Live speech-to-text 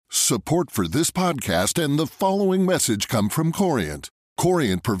Support for this podcast and the following message come from Corient.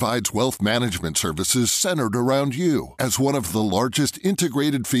 Corient provides wealth management services centered around you. As one of the largest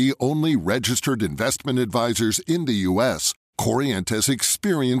integrated fee-only registered investment advisors in the U.S., Corient has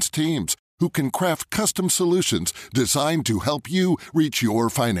experienced teams who can craft custom solutions designed to help you reach your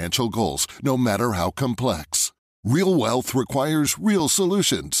financial goals, no matter how complex. Real wealth requires real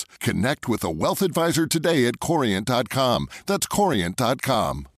solutions. Connect with a wealth advisor today at Corient.com. That's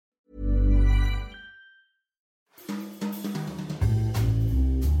Corient.com.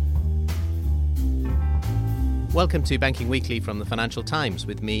 Welcome to Banking Weekly from the Financial Times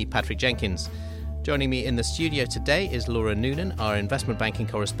with me, Patrick Jenkins. Joining me in the studio today is Laura Noonan, our investment banking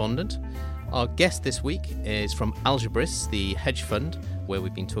correspondent. Our guest this week is from Algebris, the hedge fund, where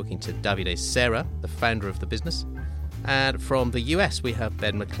we've been talking to Davide Serra, the founder of the business. And from the US, we have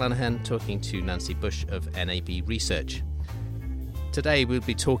Ben McClanahan talking to Nancy Bush of NAB Research. Today, we'll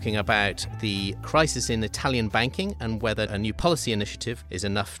be talking about the crisis in Italian banking and whether a new policy initiative is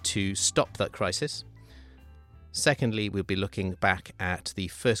enough to stop that crisis. Secondly, we'll be looking back at the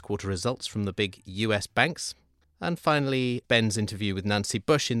first quarter results from the big US banks. And finally, Ben's interview with Nancy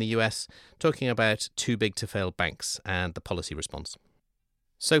Bush in the US, talking about too big to fail banks and the policy response.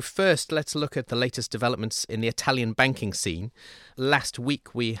 So first, let's look at the latest developments in the Italian banking scene. Last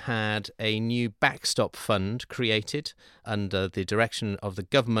week, we had a new backstop fund created under the direction of the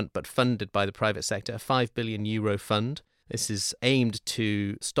government, but funded by the private sector, a €5 billion fund. This is aimed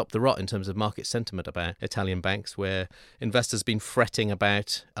to stop the rot in terms of market sentiment about Italian banks, where investors have been fretting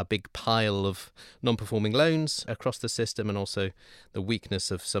about a big pile of non-performing loans across the system and also the weakness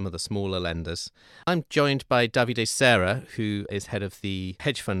of some of the smaller lenders. I'm joined by Davide Serra, who is head of the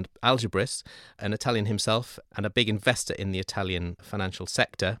hedge fund Algebris, an Italian himself and a big investor in the Italian financial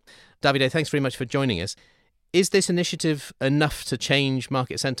sector. Davide, thanks very much for joining us. Is this initiative enough to change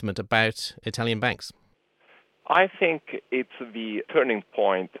market sentiment about Italian banks? I think it's the turning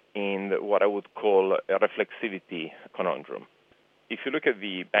point in what I would call a reflexivity conundrum. If you look at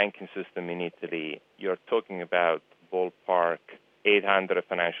the banking system in Italy, you're talking about ballpark 800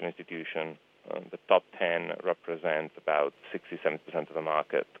 financial institutions. The top 10 represent about 60-70% of the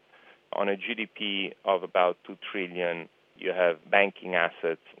market. On a GDP of about 2 trillion, you have banking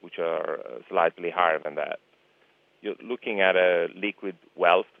assets which are slightly higher than that. You're looking at a liquid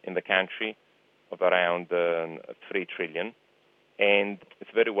wealth in the country of around 3 trillion, and it's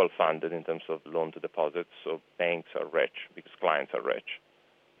very well funded in terms of loan to deposits, so banks are rich because clients are rich.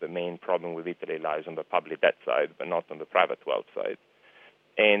 The main problem with Italy lies on the public debt side, but not on the private wealth side.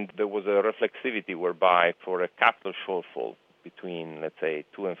 And there was a reflexivity whereby for a capital shortfall between, let's say,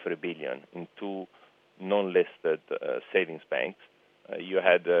 2 and 3 billion in two non-listed savings banks, you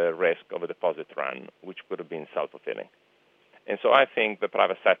had a risk of a deposit run, which could have been self-fulfilling. And so I think the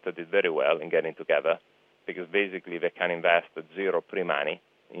private sector did very well in getting together because basically they can invest at zero pre-money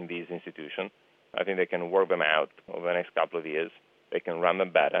in these institutions. I think they can work them out over the next couple of years. They can run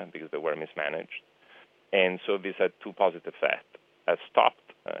them better because they were mismanaged. And so this had two positive effects. It stopped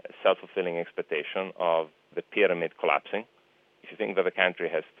a self-fulfilling expectation of the pyramid collapsing. If you think that the country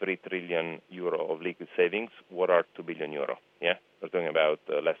has 3 trillion euro of liquid savings, what are 2 billion euro? Yeah, we're talking about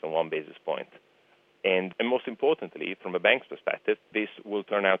less than 1 basis point. And most importantly, from a bank's perspective, this will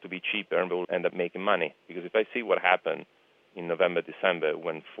turn out to be cheaper and will end up making money. Because if I see what happened in November, December,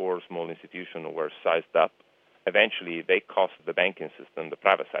 when 4 small institutions were sized up, eventually they cost the banking system, the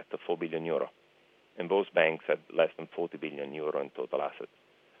private sector, 4 billion euro. And those banks had less than 40 billion euro in total assets.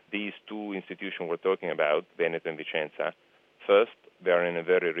 These two institutions we're talking about, Veneto and Vicenza, first, they are in a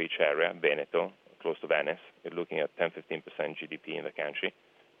very rich area, Veneto, close to Venice. You're looking at 10-15% GDP in the country.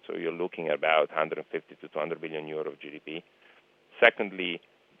 So you're looking at about 150 to 200 billion euro of GDP. Secondly,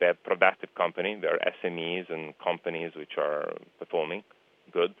 they're productive company. They're SMEs and companies which are performing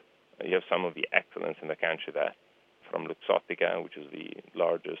good. You have some of the excellence in the country there, from Luxottica, which is the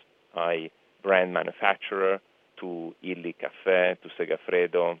largest high brand manufacturer, to Illy Caffè, to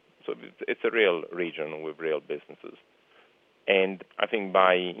Segafredo. So it's a real region with real businesses. And I think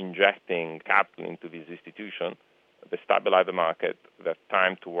by injecting capital into these institutions, they stabilize the market, they have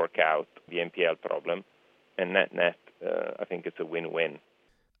time to work out the NPL problem, and net, I think it's a win-win.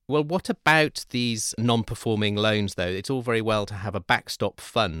 Well, what about these non-performing loans, though? It's all very well to have a backstop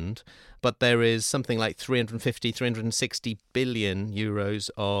fund, but there is something like 360 billion euros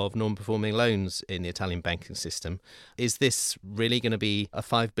of non-performing loans in the Italian banking system. Is this really going to be a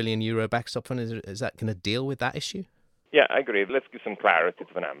 5 billion euro backstop fund? Is that going to deal with that issue? Yeah, I agree. Let's give some clarity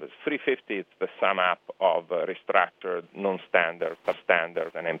to the numbers. 350 is the sum up of restructured, non-standard,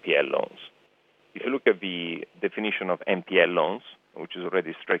 substandard, and NPL loans. If you look at the definition of NPL loans, which is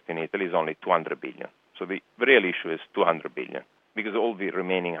already strict in Italy, is only 200 billion. So the real issue is 200 billion, because all the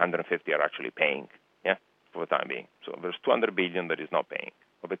remaining 150 are actually paying, for the time being. So there's 200 billion that is not paying.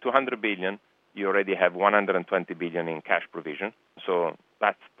 Of the 200 billion, you already have 120 billion in cash provision. So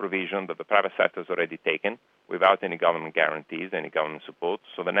that's provision that the private sector has already taken without any government guarantees, any government support.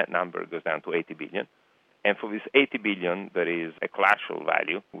 So the net number goes down to 80 billion. And for this 80 billion, there is a collateral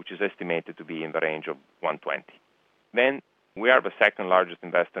value, which is estimated to be in the range of 120. Then we are the second largest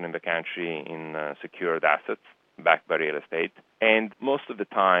investor in the country in secured assets backed by real estate. And most of the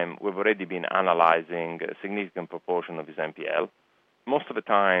time, we've already been analyzing a significant proportion of this NPL. Most of the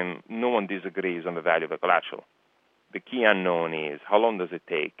time, no one disagrees on the value of the collateral. The key unknown is how long does it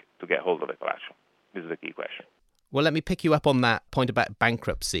take to get hold of the collateral? This is the key question. Well, let me pick you up on that point about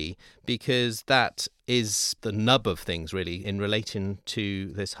bankruptcy, because that is the nub of things, really, in relation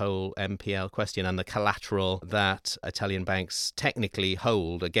to this whole NPL question and the collateral that Italian banks technically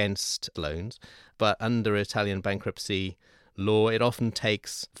hold against loans. But under Italian bankruptcy law, it often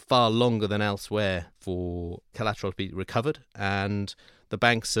takes far longer than elsewhere for collateral to be recovered. And the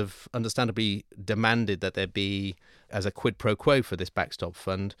banks have understandably demanded that there be, as a quid pro quo for this backstop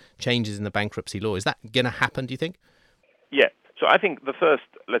fund, changes in the bankruptcy law. Is that going to happen, do you think? Yeah. So I think the first,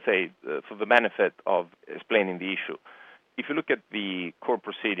 let's say, for the benefit of explaining the issue, if you look at the court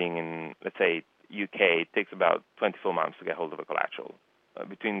proceeding in, let's say, UK, it takes about 24 months to get hold of a collateral.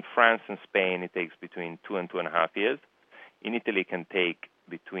 Between France and Spain, it takes between 2 and 2.5 years. In Italy, it can take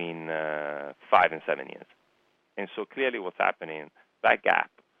between 5 and 7 years. And so clearly what's happening, that gap,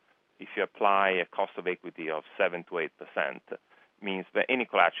 if you apply a cost of equity of 7 to 8%, means that any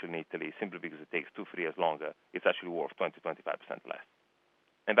collateral in Italy, simply because it takes 2-3 years longer, it's actually worth 20-25% less.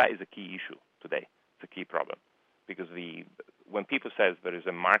 And that is a key issue today. It's a key problem. Because when people say there is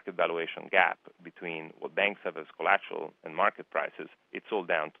a market valuation gap between what banks have as collateral and market prices, it's all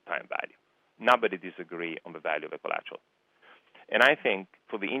down to time value. Nobody disagrees on the value of the collateral. And I think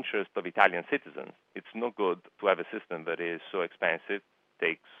for the interest of Italian citizens, it's no good to have a system that is so expensive,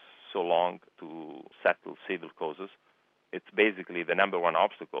 takes so long to settle civil causes. It's basically the number one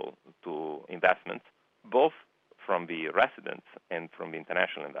obstacle to investments, both from the residents and from the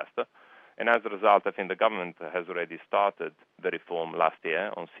international investor. And as a result, I think the government has already started the reform last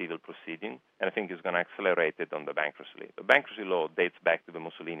year on civil proceeding, and I think it's going to accelerate it on the bankruptcy. The bankruptcy law dates back to the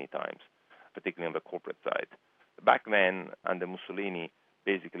Mussolini times, particularly on the corporate side. Back then, under Mussolini,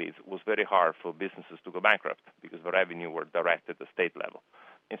 basically it was very hard for businesses to go bankrupt because the revenue were directed at the state level.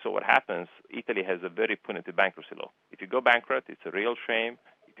 And so what happens, Italy has a very punitive bankruptcy law. If you go bankrupt, it's a real shame.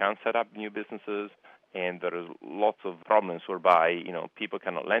 You can't set up new businesses, and there are lots of problems whereby, people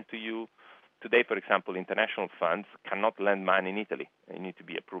cannot lend to you. Today, for example, international funds cannot lend money in Italy. You need to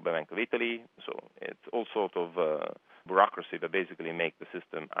be approved by Bank of Italy. So it's all sort of bureaucracy that basically make the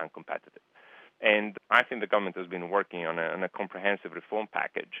system uncompetitive. And I think the government has been working on a comprehensive reform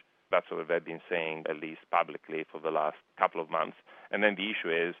package. That's what they've been saying, at least publicly, for the last couple of months. And then the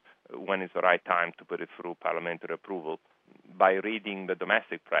issue is, when is the right time to put it through parliamentary approval? By reading the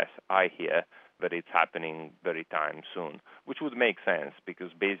domestic press, I hear that it's happening very time soon, which would make sense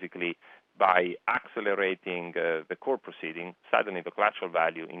because basically by accelerating the court proceeding, suddenly the collateral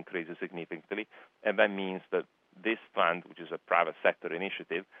value increases significantly, and that means that this fund, which is a private sector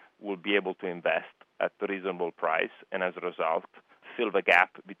initiative, will be able to invest at a reasonable price and as a result fill the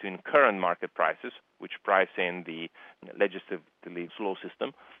gap between current market prices, which price in the legislatively slow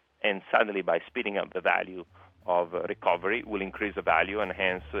system, and suddenly by speeding up the value of recovery will increase the value, and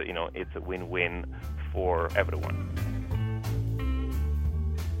hence, it's a win-win for everyone.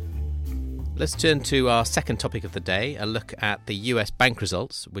 Let's turn to our second topic of the day, a look at the US bank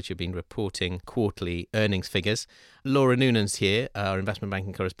results, which have been reporting quarterly earnings figures. Laura Noonan's here, our investment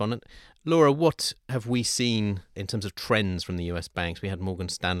banking correspondent. Laura, what have we seen in terms of trends from the US banks? We had Morgan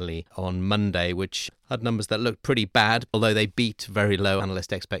Stanley on Monday, which had numbers that looked pretty bad, although they beat very low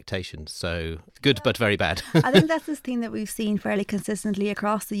analyst expectations. So good, but very bad. I think that's this theme that we've seen fairly consistently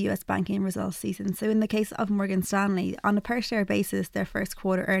across the US banking results season. So in the case of Morgan Stanley, on a per share basis, their first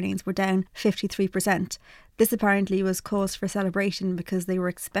quarter earnings were down 53%. This apparently was cause for celebration because they were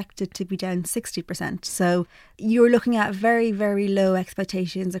expected to be down 60%. So you're looking at very, very low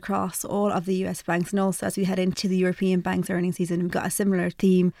expectations across all of the US banks. And also as we head into the European banks earnings season, we've got a similar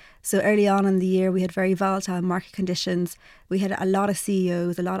theme. So early on in the year, we had very volatile market conditions. We had a lot of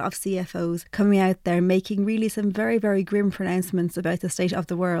CEOs, a lot of CFOs coming out there making really some very, very grim pronouncements about the state of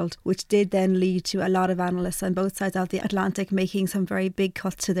the world, which did then lead to a lot of analysts on both sides of the Atlantic making some very big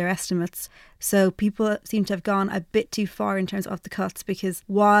cuts to their estimates. So people seem to have gone a bit too far in terms of the cuts, because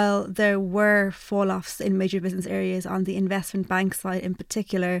while there were fall-offs in major business areas on the investment bank side in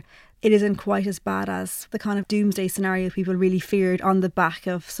particular, it isn't quite as bad as the kind of doomsday scenario people really feared on the back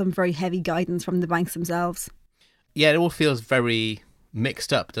of some very heavy guidance from the banks themselves. Yeah, it all feels very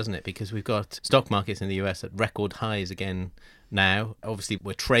mixed up, doesn't it? Because we've got stock markets in the US at record highs again now. Obviously,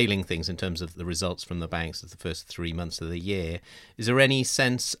 we're trailing things in terms of the results from the banks of the first 3 months of the year. Is there any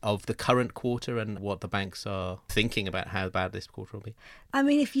sense of the current quarter and what the banks are thinking about how bad this quarter will be? I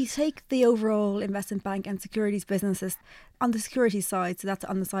mean, if you take the overall investment bank and securities businesses, on the securities side, so that's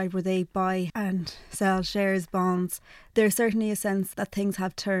on the side where they buy and sell shares, bonds, there's certainly a sense that things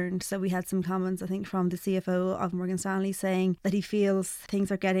have turned. So we had some comments, I think, from the CFO of Morgan Stanley saying that he feels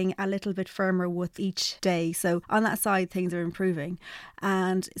things are getting a little bit firmer with each day. So on that side, things are improving.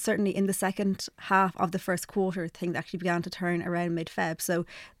 And certainly in the second half of the first quarter, things actually began to turn around mid-Feb. So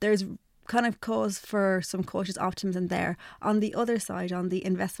there's kind of cause for some cautious optimism there. On the other side, on the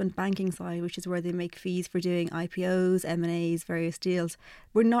investment banking side, which is where they make fees for doing IPOs, M&As, various deals,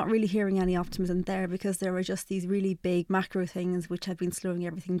 we're not really hearing any optimism there, because there were just these really big macro things which have been slowing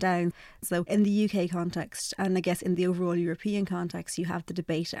everything down. So in the UK context, and I guess in the overall European context, you have the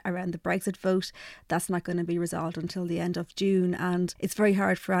debate around the Brexit vote. That's not going to be resolved until the end of June, and it's very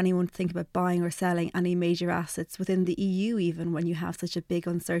hard for anyone to think about buying or selling any major assets within the EU, even when you have such a big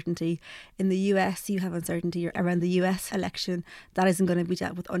uncertainty. In the US, you have uncertainty around the US election. That isn't going to be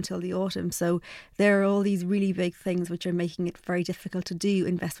dealt with until the autumn. So there are all these really big things which are making it very difficult to do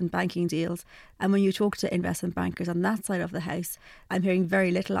investment banking deals. And when you talk to investment bankers on that side of the house, I'm hearing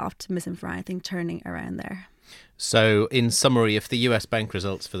very little optimism for anything turning around there. So in summary, if the US bank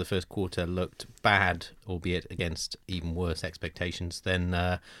results for the first quarter looked bad, albeit against even worse expectations,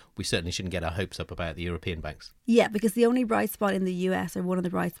 then we certainly shouldn't get our hopes up about the European banks. Yeah, because the only bright spot in the US, or one of the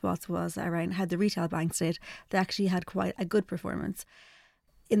bright spots, was around how the retail banks did. They actually had quite a good performance.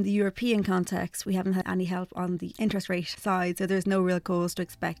 In the European context, we haven't had any help on the interest rate side, so there's no real cause to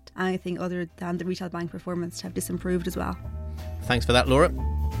expect anything other than the retail bank performance to have disimproved as well. Thanks for that, Laura.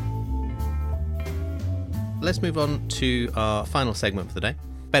 Let's move on to our final segment for the day.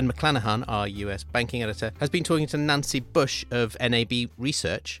 Ben McClanahan, our US banking editor, has been talking to Nancy Bush of NAB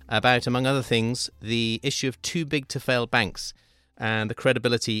Research about, among other things, the issue of too big to fail banks and the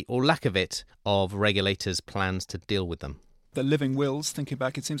credibility or lack of it of regulators' plans to deal with them. The living wills, thinking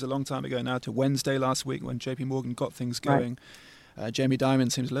back, it seems a long time ago now, to Wednesday last week when JP Morgan got things going. Right. Jamie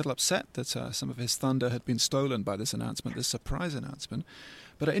Dimon seems a little upset that some of his thunder had been stolen by this announcement, this surprise announcement.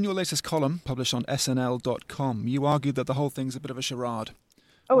 But in your latest column, published on SNL.com, you argued that the whole thing's a bit of a charade.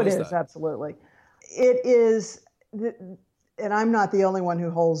 Oh, it is, absolutely. It is, and I'm not the only one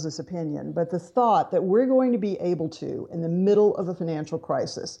who holds this opinion, but the thought that we're going to be able to, in the middle of a financial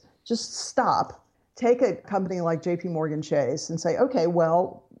crisis, just stop, take a company like JP Morgan Chase and say, okay,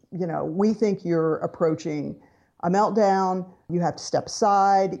 well, we think you're approaching a meltdown. You have to step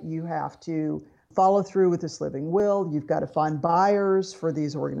aside. You have to follow through with this living will. You've got to find buyers for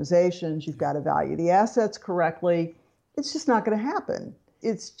these organizations. You've got to value the assets correctly. It's just not going to happen.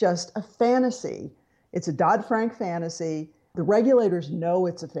 It's just a fantasy. It's a Dodd-Frank fantasy. The regulators know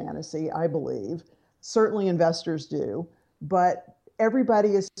it's a fantasy, I believe. Certainly investors do. But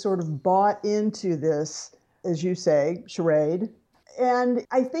everybody is sort of bought into this, as you say, charade. And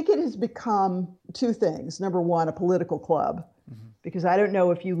I think it has become two things. Number one, a political club. Because I don't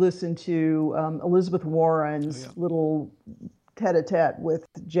know if you listened to Elizabeth Warren's little tete-a-tete with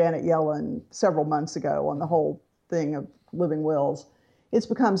Janet Yellen several months ago on the whole thing of living wills. It's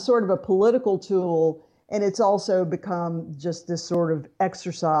become sort of a political tool, and it's also become just this sort of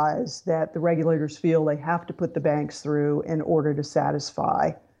exercise that the regulators feel they have to put the banks through in order to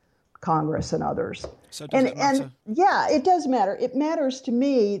satisfy Congress and others. So does it matter? And yeah, it does matter. It matters to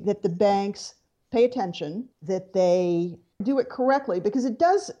me that the banks pay attention, that they do it correctly, because it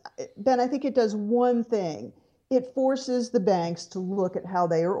does, Ben, I think it does one thing. It forces the banks to look at how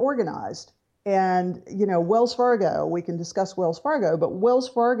they are organized. And, Wells Fargo, we can discuss Wells Fargo, but Wells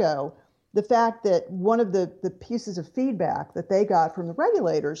Fargo, the fact that one of the pieces of feedback that they got from the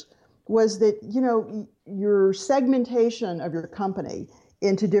regulators was that, your segmentation of your company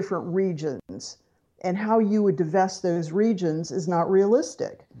into different regions and how you would divest those regions is not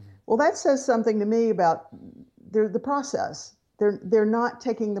realistic. Mm-hmm. Well, that says something to me about the process. They're not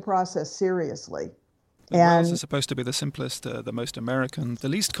taking the process seriously. And Wells is supposed to be the simplest, the most American, the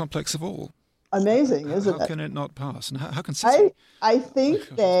least complex of all. Amazing, isn't it? How can it not pass? And how can Citi? I think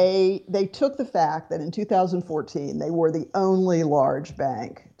they took the fact that in 2014 they were the only large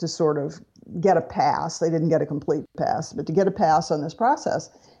bank to sort of get a pass. They didn't get a complete pass, but to get a pass on this process.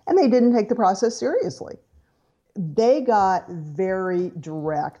 and they didn't take the process seriously. They got very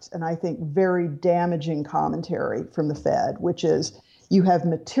direct and I think very damaging commentary from the Fed, which is you have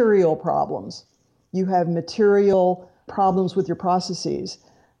material problems. You have material problems with your processes.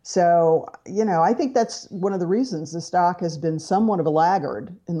 So, I think that's one of the reasons the stock has been somewhat of a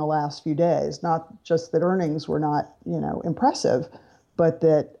laggard in the last few days. Not just that earnings were not, impressive, but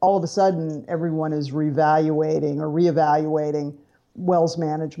that all of a sudden everyone is reevaluating Wells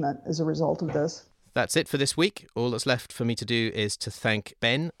management as a result of this. That's it for this week. All that's left for me to do is to thank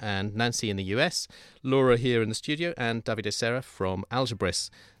Ben and Nancy in the US, Laura here in the studio, and Davide Serra from Algebris.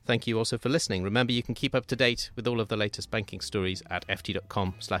 Thank you also for listening. Remember, you can keep up to date with all of the latest banking stories at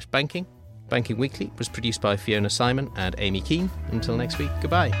ft.com/banking. Banking Weekly was produced by Fiona Simon and Amy Keane. Until next week,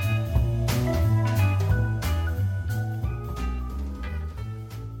 goodbye.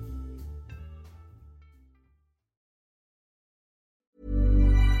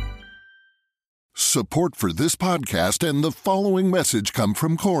 Support for this podcast and the following message come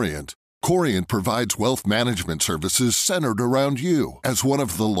from Corient. Corient provides wealth management services centered around you. As one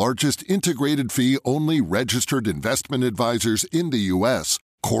of the largest integrated fee-only registered investment advisors in the U.S.,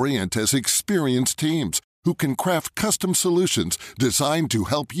 Corient has experienced teams who can craft custom solutions designed to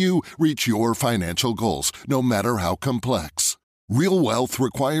help you reach your financial goals, no matter how complex. Real wealth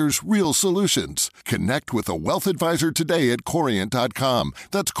requires real solutions. Connect with a wealth advisor today at Corient.com.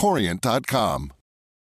 That's Corient.com.